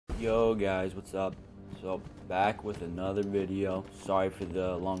Yo guys, what's up? So back with another video. Sorry for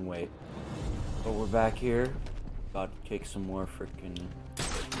the long wait, but we're back here, about to kick some more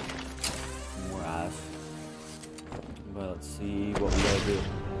ass. But let's see what we gotta do.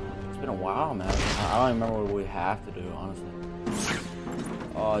 It's been a while, man. I don't even remember what we have to do, honestly.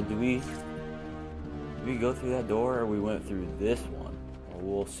 Do we go through that door, or we went through this one? Well,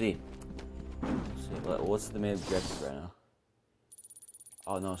 we'll see. What's the main objective right now?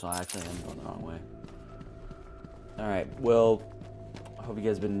 Oh no, so I actually am going the wrong way. Alright, well, I hope you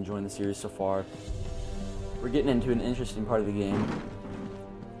guys have been enjoying the series so far. We're getting into an interesting part of the game.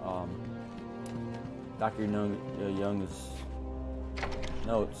 Dr. Young's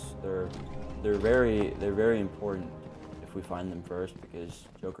notes, they're very important if we find them first, because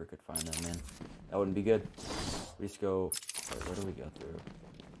Joker could find them, and that wouldn't be good. We just go, where do we go through?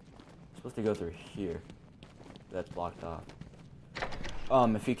 We're supposed to go through here. That's blocked off.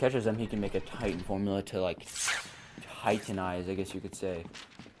 If he catches them, he can make a Titan formula to, like, Titanize, I guess you could say,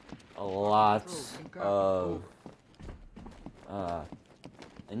 a lot of,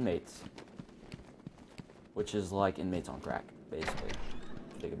 inmates. Which is like inmates on crack, basically, if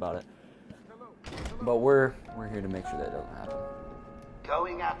you think about it. But we're here to make sure that doesn't happen.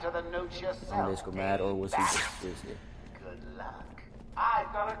 Going after the notes yourself. Somebody just go mad, or was he just busy? Good luck.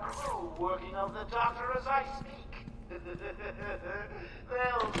 I've got a crew working on the doctor as I speak. They'll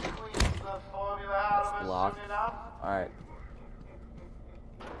squeeze the formula out of us soon enough. Alright.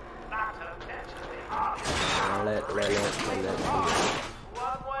 Not Let one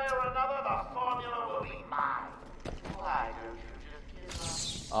way or another, the formula will be mine. Why don't you just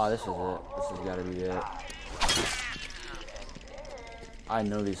give up? Oh, this is it. This has got to be it. I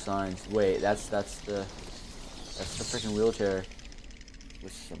know these signs. Wait, that's the freaking wheelchair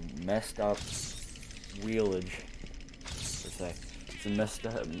with some messed up wheelage. Per se, it's a messed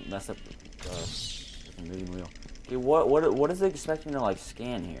up freaking moving wheel. Okay, what is it expecting to like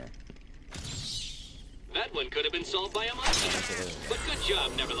scan here? That one could have been solved by a monkey, but good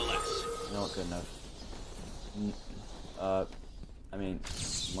job nevertheless. No, it couldn't have. I mean,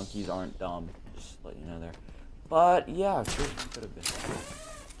 monkeys aren't dumb, just letting you know there. But yeah, sure, could have been.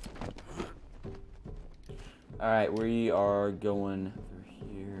 Alright, we are going through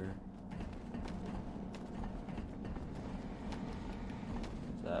here.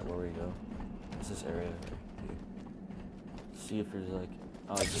 Is that where we go? What's this area right here? See if there's like,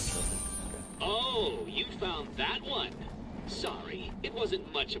 oh, it's just something. Okay. Oh, you found that one. Sorry, it wasn't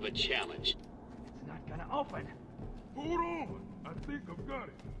much of a challenge. It's not gonna open. Hold on. I think I've got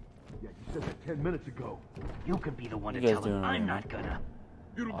it. Yeah, you said that 10 minutes ago. You can be the one to You guys tell him doing I'm it, not gonna.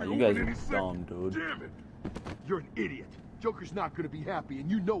 It'll be You over guys in are any second. dumb, dude. Damn it. You're an idiot. Joker's not gonna be happy,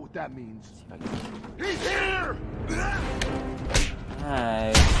 and you know what that means. He's here!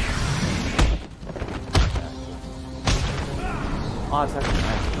 Hi. Oh, it's actually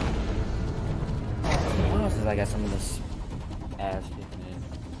nice. What else is I got some of this ass kicking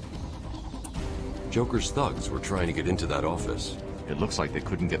in? Joker's thugs were trying to get into that office. It looks like they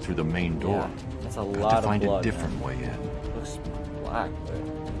couldn't get through the main door. Yeah, that's a Got lot to of find blood, a different man. way in. It looks black, but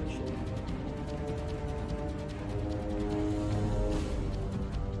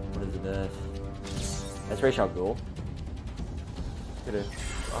what is it? That's Ra's al Ghul. Could have.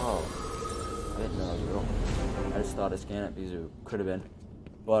 Oh, I didn't know it was real. I just thought I'd scan it because it could have been.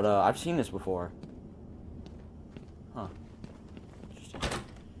 But I've seen this before. Huh. Interesting.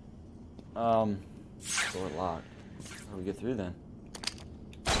 Door locked. How do we get through then?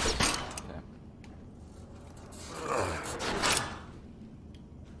 Okay.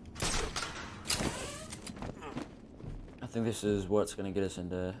 I think this is what's gonna get us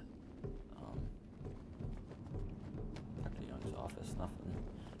into Dr. Young's office.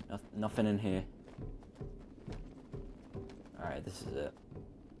 Nothing in here. Alright, this is it.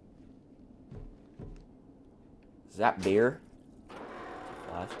 Is that beer?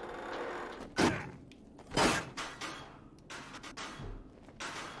 Flash.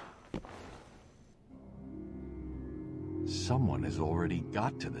 Someone has already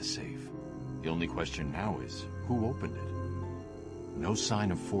got to the safe. The only question now is, who opened it? No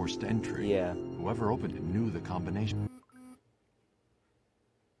sign of forced entry. Yeah. Whoever opened it knew the combination.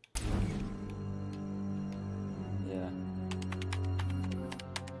 Yeah.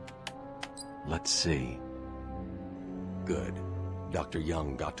 Let's see. Good. Dr.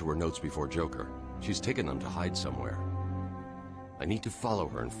 Young got to her notes before Joker. She's taken them to hide somewhere. I need to follow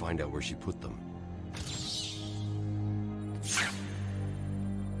her and find out where she put them.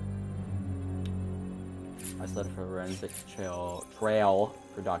 I set a forensic trail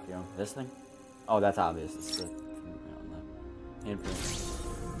for Dr. Young. This thing? Oh, that's obvious. It's the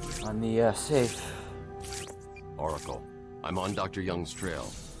handprint. On the safe. Oracle, I'm on Dr. Young's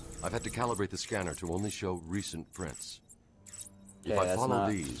trail. I've had to calibrate the scanner to only show recent prints. If I follow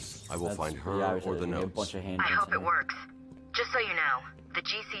these, I will find her or the notes. A bunch of I hope it works. Just so you know, the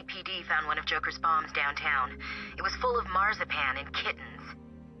GCPD found one of Joker's bombs downtown. It was full of marzipan and kittens.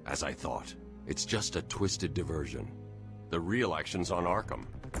 As I thought. It's just a twisted diversion. The real action's on Arkham.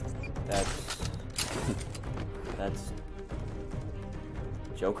 That's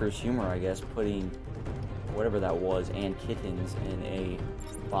Joker's humor, I guess, putting whatever that was and kittens in a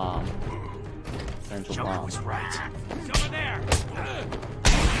bomb. Potential Joker bomb. was right. Someone there!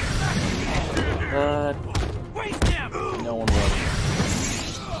 Waste him! No one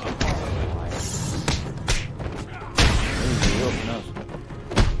was. Who knows?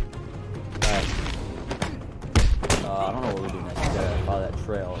 Alright. I don't know what we do next. We gotta follow that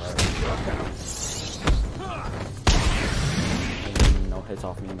trail, right? No hits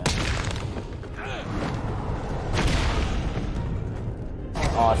off me, man.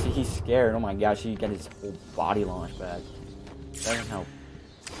 Oh, see, he's scared. Oh my gosh, he got his whole body launched back. That's how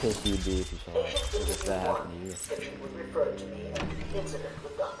pissed you would be if you saw that. If that happened to you. Was referred to me as the incident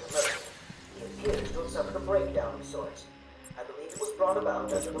with Dr. Murphy. He appears to have suffered a breakdown of sorts. I believe it was brought about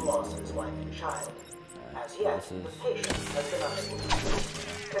under the loss of his wife and child. As yet, the patient has been unable to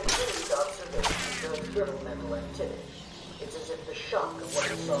speak. Continued observation shows little mental activity. It's as if the shock of what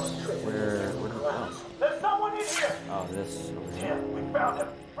he saw triggered his collapse. There's someone in here! Oh, this over here. Yeah, we found him.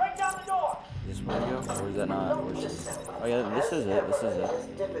 Break down the door! This way to go? Or is that not? Oh yeah, this is it. This is it. It's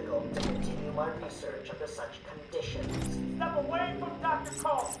difficult to continue my research under such conditions. Step away from Dr.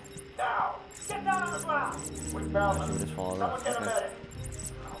 Cole! Now! Get down on the ground! We found him. Just follow Someone that. get a Okay. medic!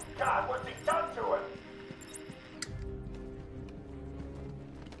 Oh God, what's he done to him?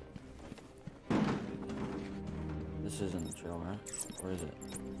 This isn't the trail, right? Where is it?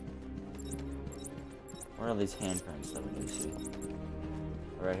 Where are these handprints that we need to see?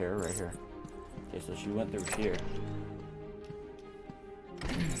 Right here, right here. Okay, so she went through here.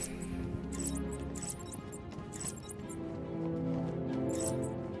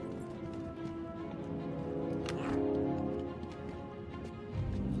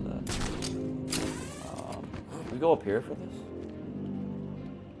 We go up here for this?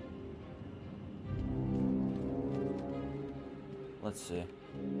 Let's see.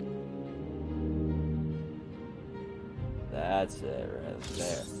 That's it right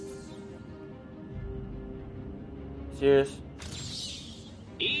there. Serious?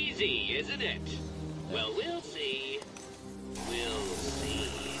 Easy, isn't it? Well, we'll see. We'll see.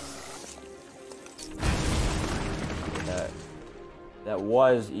 That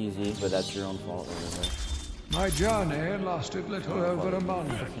was easy, but that's your own fault. My journey lasted little over a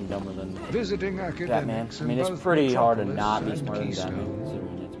month. Fucking dumber than Visiting Batman. academics I mean, in it's both pretty hard to not be Metropolis smarter than and Batman, Keystone.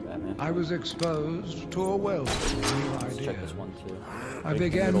 considering it's Batman. I was exposed to a wealth of new Let's check ideas. this one too. I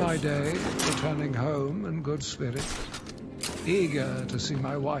began my day returning home in good spirits, eager to see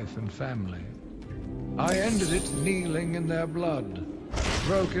my wife and family. I ended it kneeling in their blood,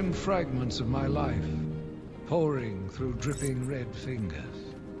 broken fragments of my life, pouring through dripping red fingers.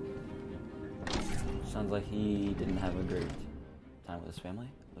 Sounds like he didn't have a great time with his family.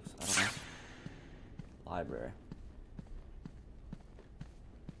 Looks, I don't know. Library.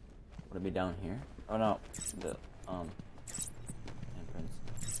 Would it be down here? Oh no, the handprints.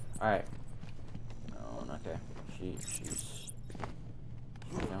 All right. No, okay. She's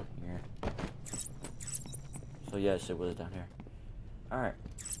down here. So yes, it was down here. All right.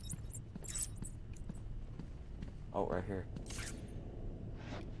 Oh, right here.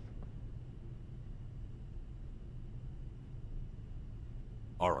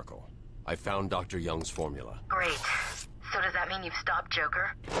 Oracle, I found Dr. Young's formula. Great. So does that mean you've stopped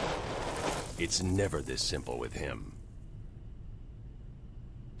Joker? It's never this simple with him.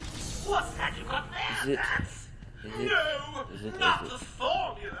 What's that you got there? Is it? Not the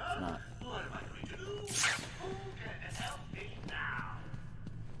formula! It's not. What am I going to do? Who can help me now?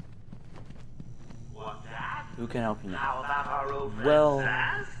 What that? Who can help you now? How about our old friend Well-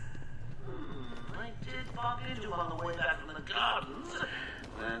 Zaz? I did bump into him on the way back from the gardens.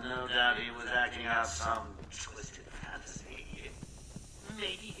 And no doubt he was acting out some twisted fantasy. Maybe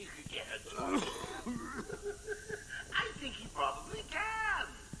he could get a drunk. I think he probably can.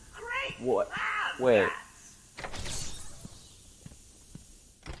 Great. What? plan, Wait. Zaz.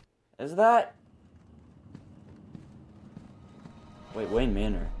 Is that? Wait, Wayne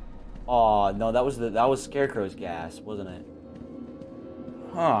Manor. Oh no, that was Scarecrow's gas, wasn't it?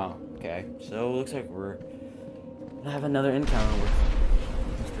 Huh. Okay. So it looks like we're gonna have another encounter with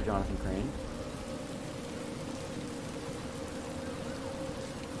Mr. Jonathan Crane.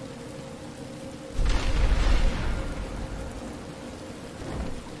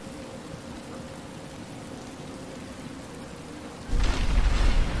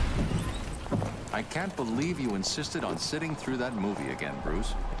 I can't believe you insisted on sitting through that movie again,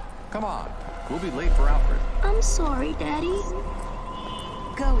 Bruce. Come on, we'll be late for Alfred. I'm sorry, Daddy.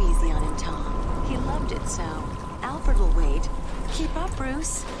 Go easy on him, Tom. He loved it so. Alfred will wait. Keep up,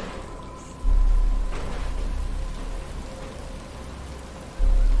 Bruce.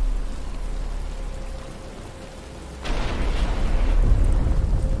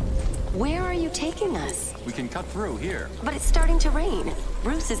 Where are you taking us? We can cut through here. But it's starting to rain.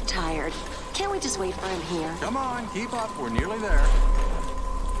 Bruce is tired. Can't we just wait for him here? Come on, keep up. We're nearly there.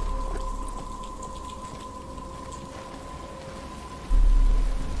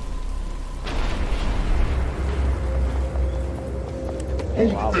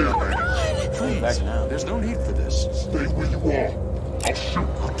 Wow. Please, back now. There's no need for this. Stay where you are. I'll shoot.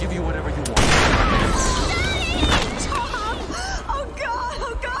 I'll give you whatever you want. Tom! Oh, God!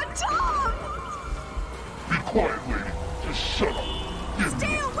 Oh, God, Tom! Be quiet, lady. Just shut up.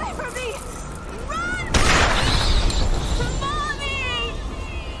 Stay away from me! Run! Mommy!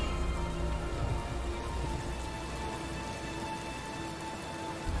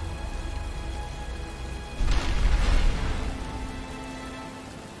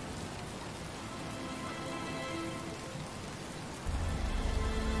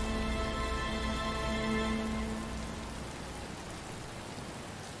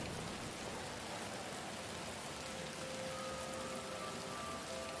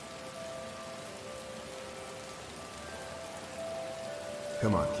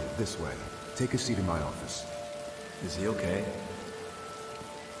 Come on, kid, this way. Take a seat in my office. Is he okay?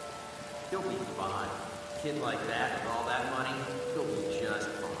 He'll be fine. Kid like that and all that money, he'll be just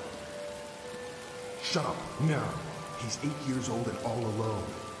fine. Shut up, now. He's 8 years old and all alone.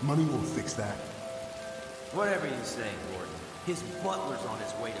 Money won't fix that. Whatever you say, Gordon. His butler's on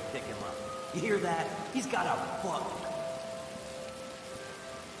his way to pick him up. You hear that? He's got a butler.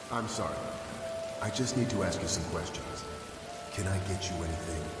 I'm sorry. I just need to ask you some questions. Can I get you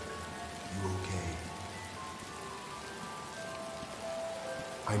anything? You okay?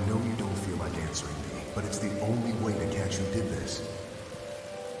 I know you don't feel like answering me, but it's the only way to catch who did this.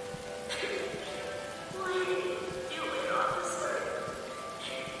 What are you doing, officer?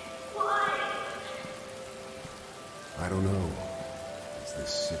 Why? I don't know. It's this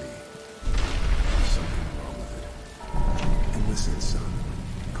city. There's something wrong with it. And listen, son.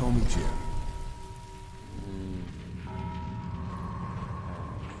 Call me Jim.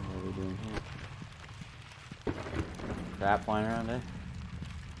 Crap flying around there.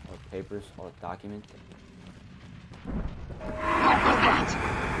 All the papers, all the documents.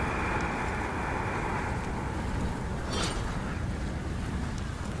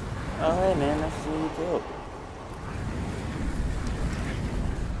 Oh hey man, nice to see you too.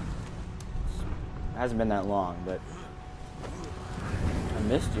 It hasn't been that long, but I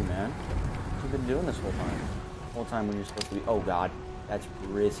missed you, man. What have you been doing this whole time? The whole time when you're supposed to be. Oh god, that's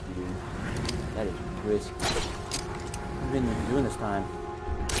risky, dude. That is risky. What have you been doing this time?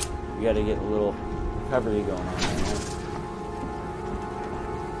 We gotta get a little recovery going on, man.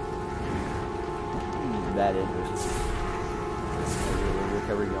 That is risky. A little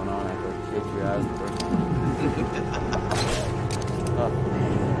recovery going on after I kicked your ass the first time.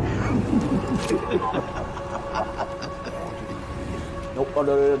 Nope,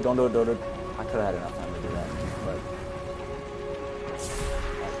 don't do it. I could have had enough time to do that, but.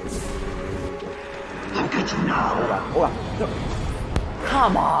 Look at you now. Hold on. No.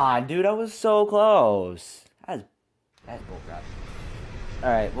 Come on, dude. I was so close. That's bullcrap.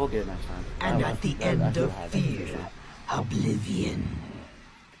 Alright, we'll get it next time. And at the end of fear, oblivion.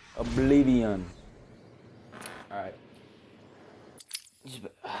 Oblivion. Alright.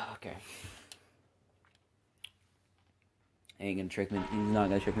 Okay. He ain't gonna trick me. He's not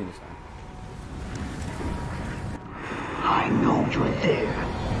gonna trick me this time. I know you're there.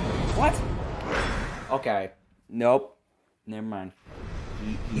 What? Okay. Nope. Never mind.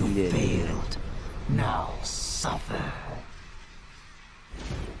 You failed. Now suffer.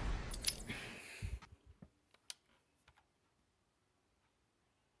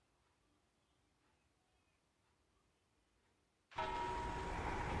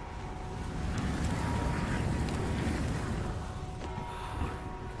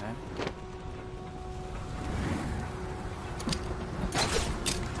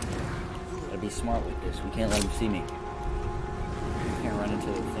 Be smart with this. We can't let him see me. We can't run into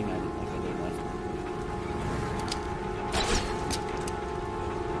the thing I did like I did last time.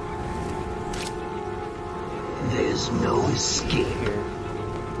 There's no escape here.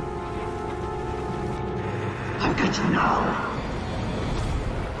 I've got you now.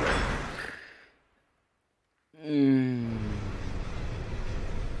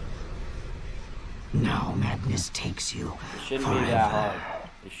 shouldn't be that hard.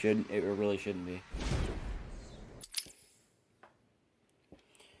 It shouldn't. It really shouldn't be.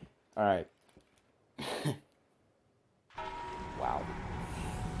 All right. Wow.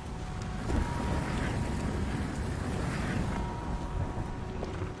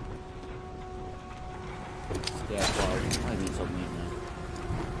 Scarecrow. Why being so mean, man?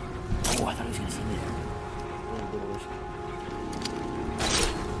 Oh, I thought he was gonna see me. A little bit risky.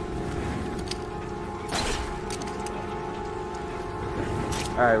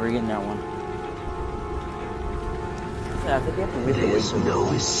 Alright, we're getting that one. Yeah, I think we have to wait the There's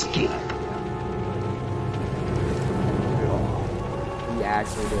no escape. We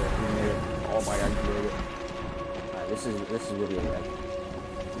actually did it. We made it. Oh my god, we did it. Alright, this is really bad.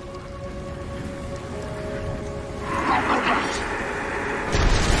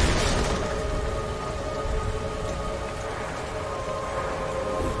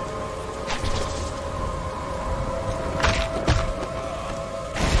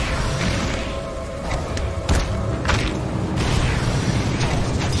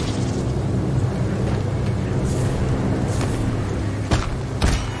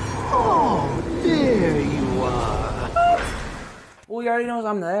 Well, he already knows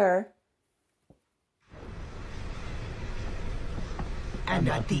I'm there. And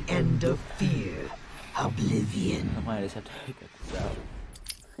at the end of fear, oblivion. I might just have to get this out.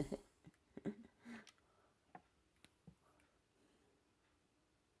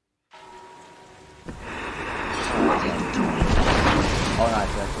 Oh,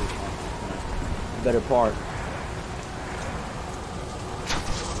 nice, actually. Better part.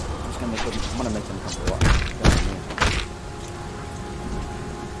 I'm gonna make them come to life.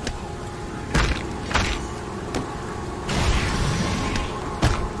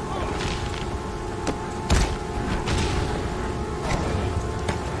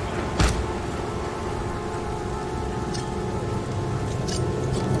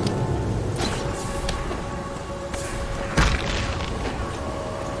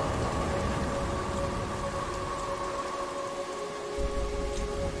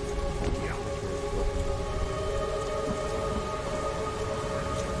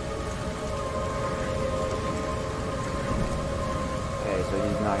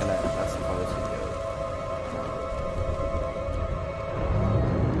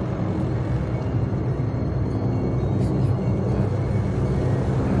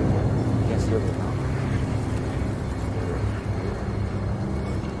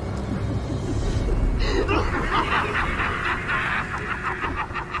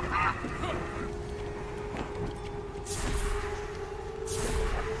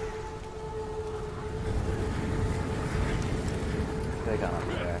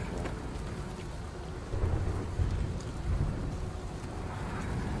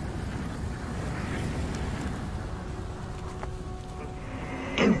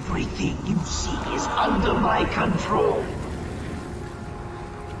 Everything you see is under my control.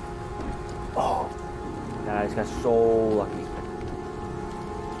 Oh, guys, got so lucky.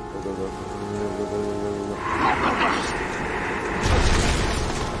 Go, go, go.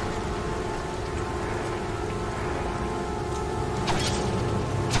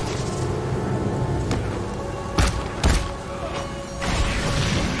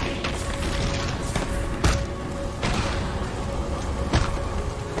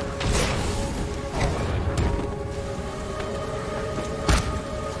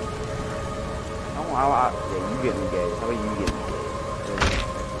 Yeah, you get me gay. How about you get me gay?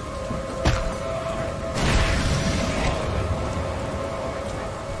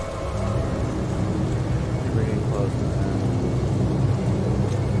 We're getting close, man.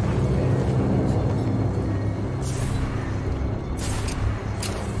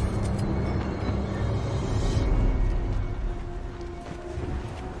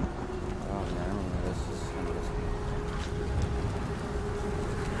 Oh man, this is kind of risky.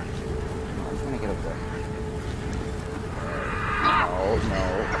 I'm just gonna get up there. No.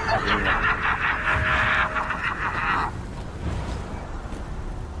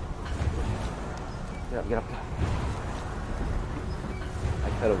 Get up. I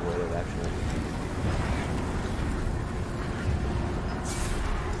could have waited, actually.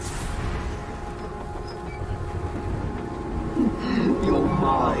 Your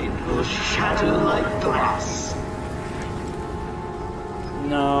mind will shatter like glass.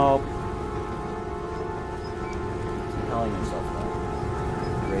 No. Keep telling yourself that.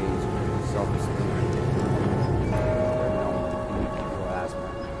 Raise self-esteem.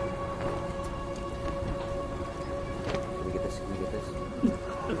 Can we get this?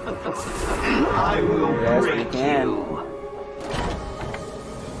 I will break you.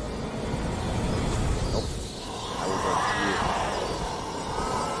 Nope. I will break you.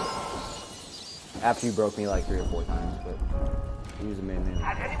 After you broke me like 3 or 4 times, but he was a main man.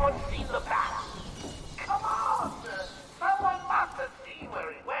 Has anyone seen the bat? Come on! Someone must have seen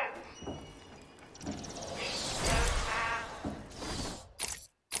where it went.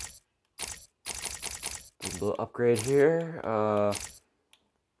 A little upgrade here.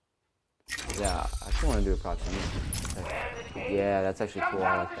 Yeah, I actually want to do a proximity. Yeah, that's actually cool.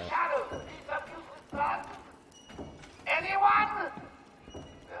 I like that. Anyone?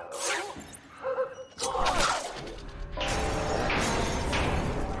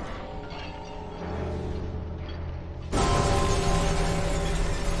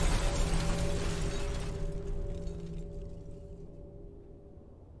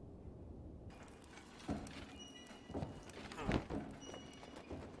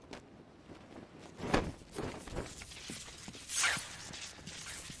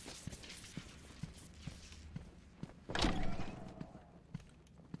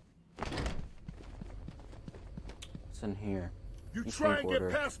 In here. You try and get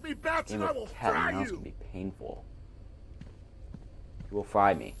past me, bats, and I will fry you. Can be painful. You will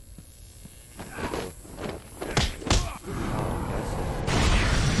fry me.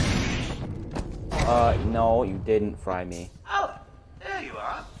 No, you didn't fry me. Oh, there you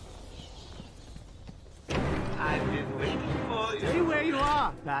are. I've been waiting for you. Stay where you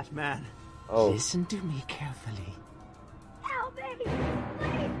are, Batman. Oh. Listen to me carefully. Help me! Please,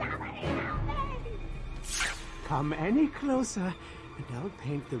 somebody help me! Come any closer, and I'll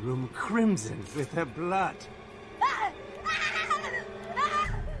paint the room crimson with her blood.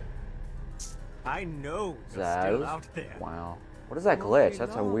 I know you're still out there. Wow. What is that glitch?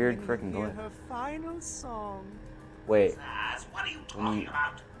 That's a weird freaking glitch. Her final song. Wait. What are you talking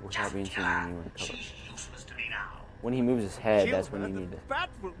about? Without being seen when you were in cover. She's useless to me now. When he moves his head, that's when you need to. Bat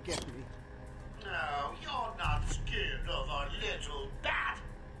will get me. No, you're not scared of a little bat.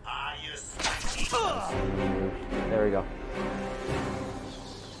 Are you spicy? There we go.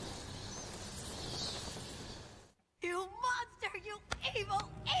 You monster! You evil,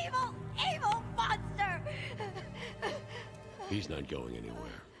 evil, evil monster! He's not going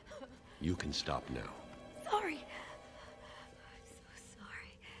anywhere. You can stop now. Sorry. I'm so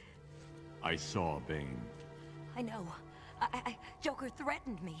sorry. I saw Bane. I know. Joker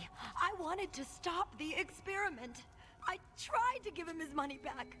threatened me. I wanted to stop the experiment. I tried to give him his money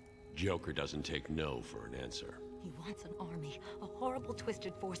back. Joker doesn't take no for an answer. He wants an army, a horrible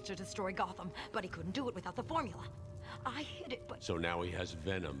twisted force to destroy Gotham, but he couldn't do it without the formula. I hid it, but... So now he has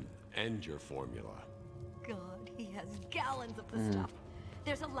Venom and your formula. God, he has gallons of the stuff.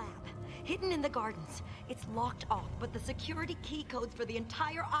 There's a lab, hidden in the gardens. It's locked off, but the security key codes for the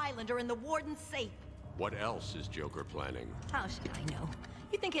entire island are in the warden's safe. What else is Joker planning? How should I know?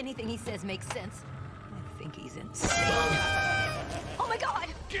 You think anything he says makes sense? I think he's insane. Oh my God!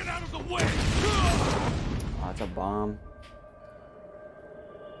 Get out of the way! Oh, it's a bomb.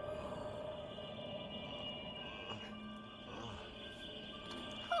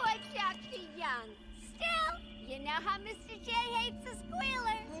 Poor Dr. Young. Still, you know how Mr. J hates a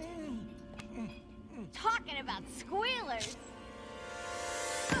squealer. Talking about squealers.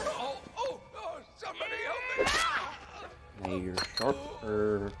 Oh, somebody help me! Mayor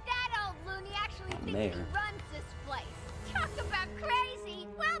Sharper. That old loony actually thinks Mayor. he runs this place. Talk about crazy.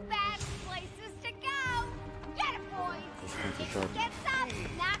 Well, bad places to go. Get it, boys. If he gets up,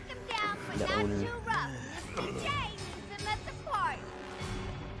 knock him down, but The not owner. too rough. Mr. J needs him at the party.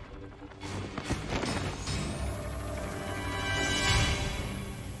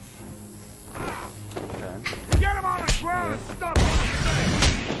 Okay. Get him on the ground and stop him!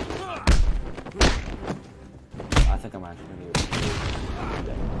 I think I'm actually gonna get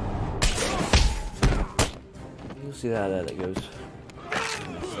it. You'll see how that goes.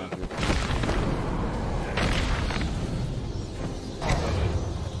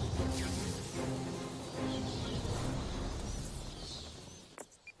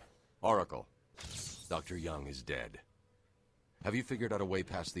 Oracle, Dr. Young is dead. Have you figured out a way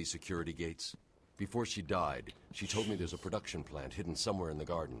past these security gates? Before she died, she told me there's a production plant hidden somewhere in the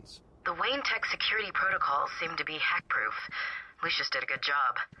gardens. The Wayne Tech security protocols seem to be hack-proof. Lucius did a good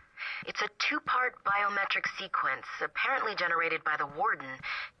job. It's a 2-part biometric sequence, apparently generated by the Warden,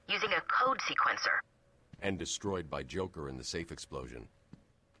 using a code sequencer. And destroyed by Joker in the safe explosion.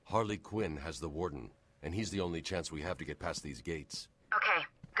 Harley Quinn has the Warden, and he's the only chance we have to get past these gates. Okay,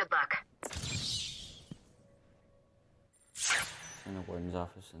 good luck. In the Warden's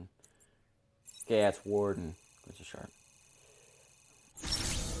office and... Yeah, it's Warden. Where's the sharp?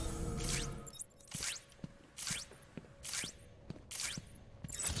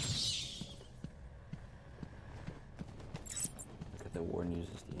 Look at the Warden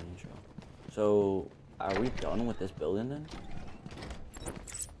uses the intro. So, are we done with this building then?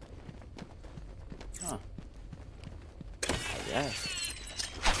 Huh. I guess.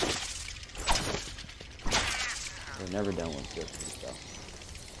 We're never done with good stuff.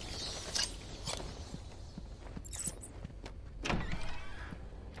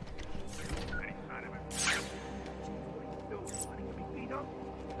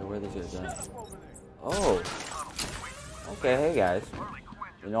 So where this guy done? Oh. Okay, hey guys.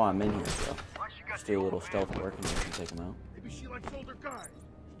 You know I'm in here, so just do a little stealth work and we can take him out. Maybe she likes older guys.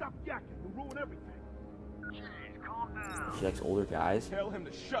 Stop yakking, you'll ruin everything. Jeez, calm down. She likes older guys? Tell him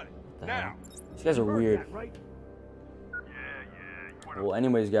to shut it. What the Now. hell? These guys are weird. That, right? Well,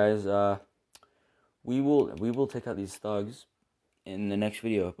 anyways, guys, we will take out these thugs in the next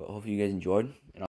video. But hopefully you guys enjoyed, and